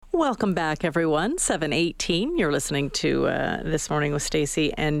Welcome back, everyone. 7:18. You're listening to This Morning with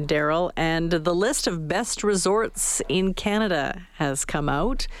Stacey and Daryl. And the list of best resorts in Canada has come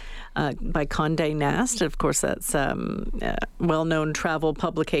out by Condé Nast. Of course, that's a well-known travel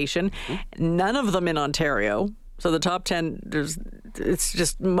publication. None of them in Ontario. So the top 10, it's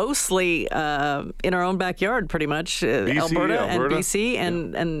just mostly in our own backyard, pretty much. Alberta and BC,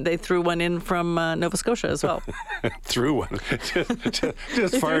 and they threw one in from Nova Scotia as well. Threw one.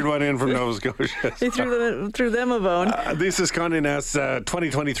 just fired one in from Nova Scotia. They threw them a bone. This is Condé Nast's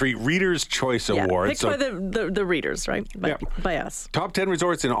 2023 Reader's Choice Award. Picked by the readers, right? By us. Top 10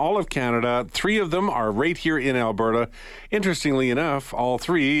 resorts in all of Canada. 3 of them are right here in Alberta. Interestingly enough, all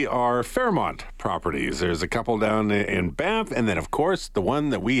 3 are Fairmont properties. There's a couple down in Banff, and then, of course, the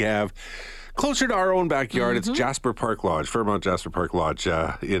one that we have closer to our own backyard. It's Jasper Park Lodge, Fairmont Jasper Park Lodge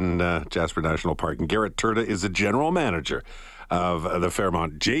in Jasper National Park. And Garrett Turda is the general manager of the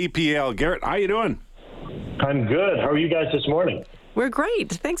Fairmont JPL. Garrett, how you doing? I'm good. How are you guys this morning? We're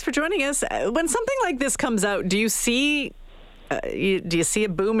great. Thanks for joining us. When something like this comes out, do you see a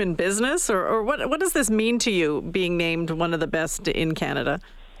boom in business, or what does this mean to you, being named one of the best in Canada?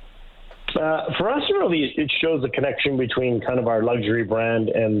 For us, really, it shows the connection between kind of our luxury brand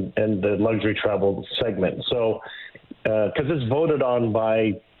and the luxury travel segment. So, because it's voted on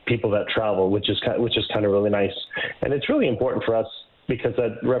by people that travel, which is kind of really nice, and it's really important for us because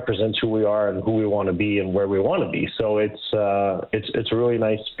that represents who we are and who we want to be and where we want to be. So it's a really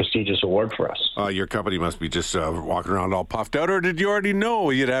nice, prestigious award for us. Your company must be just walking around all puffed out, or did you already know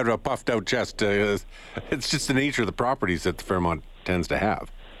you'd have a puffed out chest? It's just the nature of the properties that the Fairmont tends to have.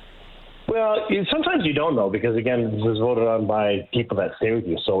 Well, sometimes you don't know because, again, this is voted on by people that stay with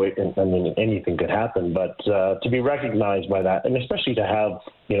you. So, anything could happen. But to be recognized by that, and especially to have,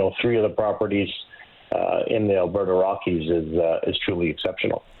 3 of the properties in the Alberta Rockies is truly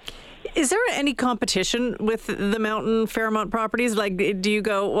exceptional. Is there any competition with the Mountain Fairmont properties? Like, do you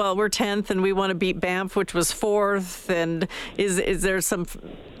go, well, we're 10th and we want to beat Banff, which was 4th? And is there some,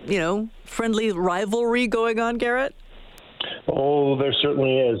 friendly rivalry going on, Garrett? Oh, there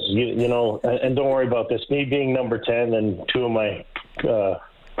certainly is. And don't worry about this. Me being number 10 and 2 of my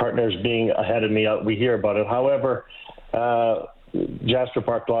partners being ahead of me, we hear about it. However, Jasper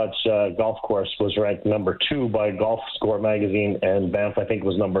Park Lodge golf course was ranked number 2 by Golf Score magazine, and Banff, I think,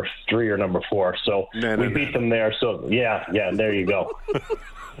 was number 3 or number 4. So we beat them there. So yeah, there you go.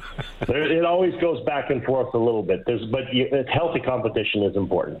 It always goes back and forth a little bit. Healthy competition is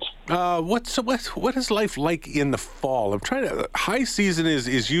important. What is life like in the fall? High season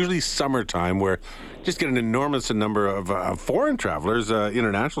is usually summertime, where you just get an enormous number of foreign travelers,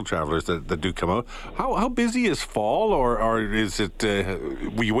 international travelers that do come out. How busy is fall, or is it?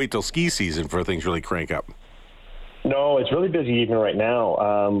 Will you wait till ski season for things really crank up? No, it's really busy even right now.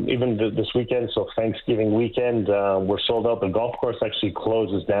 Even this weekend, so Thanksgiving weekend, we're sold out. The golf course actually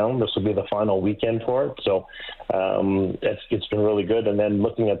closes down. This will be the final weekend for it. So it's been really good. And then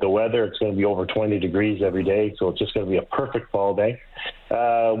looking at the weather, it's going to be over 20 degrees every day. So it's just going to be a perfect fall day.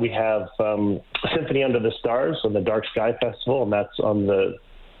 We have Symphony Under the Stars on the Dark Sky Festival, and that's on the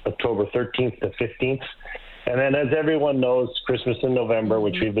October 13th to 15th. And then, as everyone knows, Christmas in November,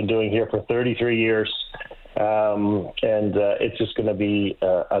 which we've been doing here for 33 years. It's just going to be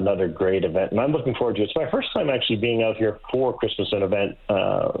another great event, and I'm looking forward to it. It's my first time actually being out here for Christmas event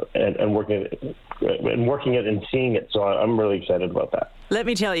and working it and seeing it. So I'm really excited about that. Let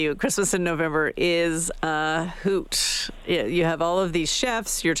me tell you, Christmas in November is a hoot. You have all of these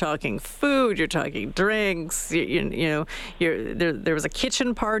chefs. You're talking food. You're talking drinks. There was a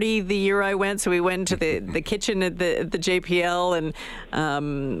kitchen party the year I went, so we went to the kitchen at the JPL, and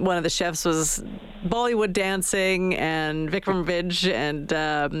one of the chefs was Bollywood dancing and Vikram Vij, and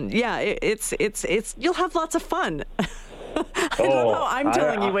it's you'll have lots of fun. I don't know. I'm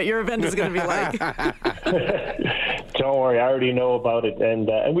telling you what your event is going to be like. Don't worry, I already know about it,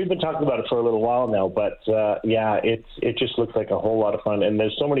 and we've been talking about it for a little while now. But it just looks like a whole lot of fun. And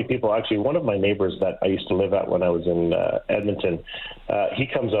there's so many people. Actually, one of my neighbors that I used to live at when I was in Edmonton, he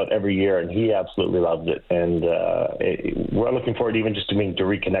comes out every year, and he absolutely loves it. And we're looking forward even just to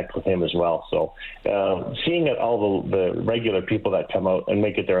reconnect with him as well. So seeing all the regular people that come out and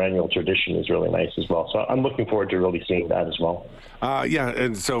make it their annual tradition is really nice as well. So I'm looking forward to really seeing that as well.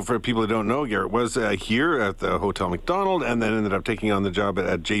 And so for people who don't know, Garrett was here at the Hotel McDonald and then ended up taking on the job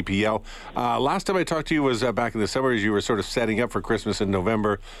at JPL. Last time I talked to you was back in the summer as you were sort of setting up for Christmas in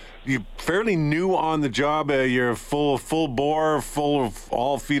November. You're fairly new on the job. You're full bore, full of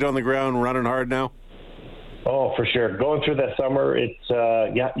all feet on the ground, running hard now? Oh, for sure. Going through that summer, it's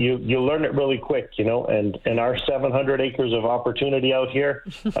you learn it really quick, and our 700 acres of opportunity out here,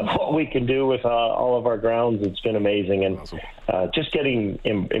 of what we can do with all of our grounds, it's been amazing. And Awesome. Just getting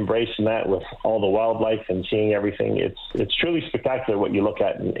embracing that with all the wildlife and seeing everything, it's truly spectacular what you look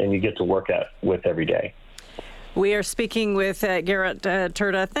at and you get to work with every day. We are speaking with Garrett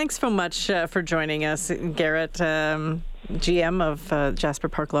Turda. Thanks so much for joining us, Garrett. GM of Jasper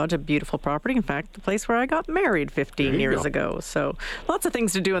Park Lodge, a beautiful property. In fact, the place where I got married 15 years ago. So lots of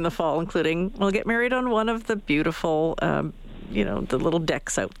things to do in the fall, including we'll get married on one of the beautiful, the little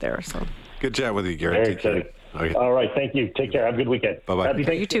decks out there. So Good chat with you, Garrett. Very exciting. Okay. All right. Thank you. Take care. Have a good weekend. Bye-bye. Happy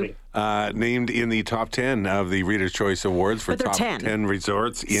You too. Thanksgiving. Named in the top 10 of the Reader's Choice Awards for But they're top 10. 10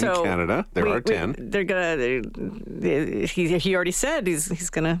 resorts in So Canada. There are 10. They're gonna. He already said he's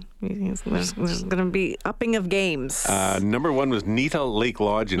gonna be upping of games. Number 1 was Nita Lake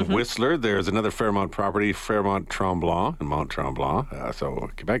Lodge in Whistler. There's another Fairmont property, Fairmont Tremblant in Mont Tremblant.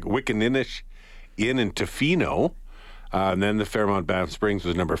 So Quebec. Wickaninnish Inn in Tofino. And then the Fairmont Banff Springs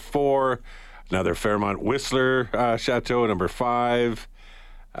was number 4. Another Fairmont Whistler Chateau, number 5.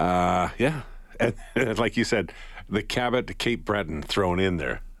 And like you said, the Cabot Cape Breton thrown in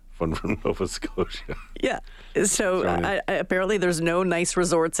there from Nova Scotia. Yeah. So apparently there's no nice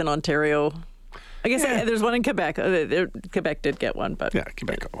resorts in Ontario. I guess there's one in Quebec. Quebec did get one, but Yeah,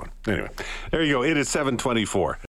 Quebec got one. Anyway, there you go. It is 7:24.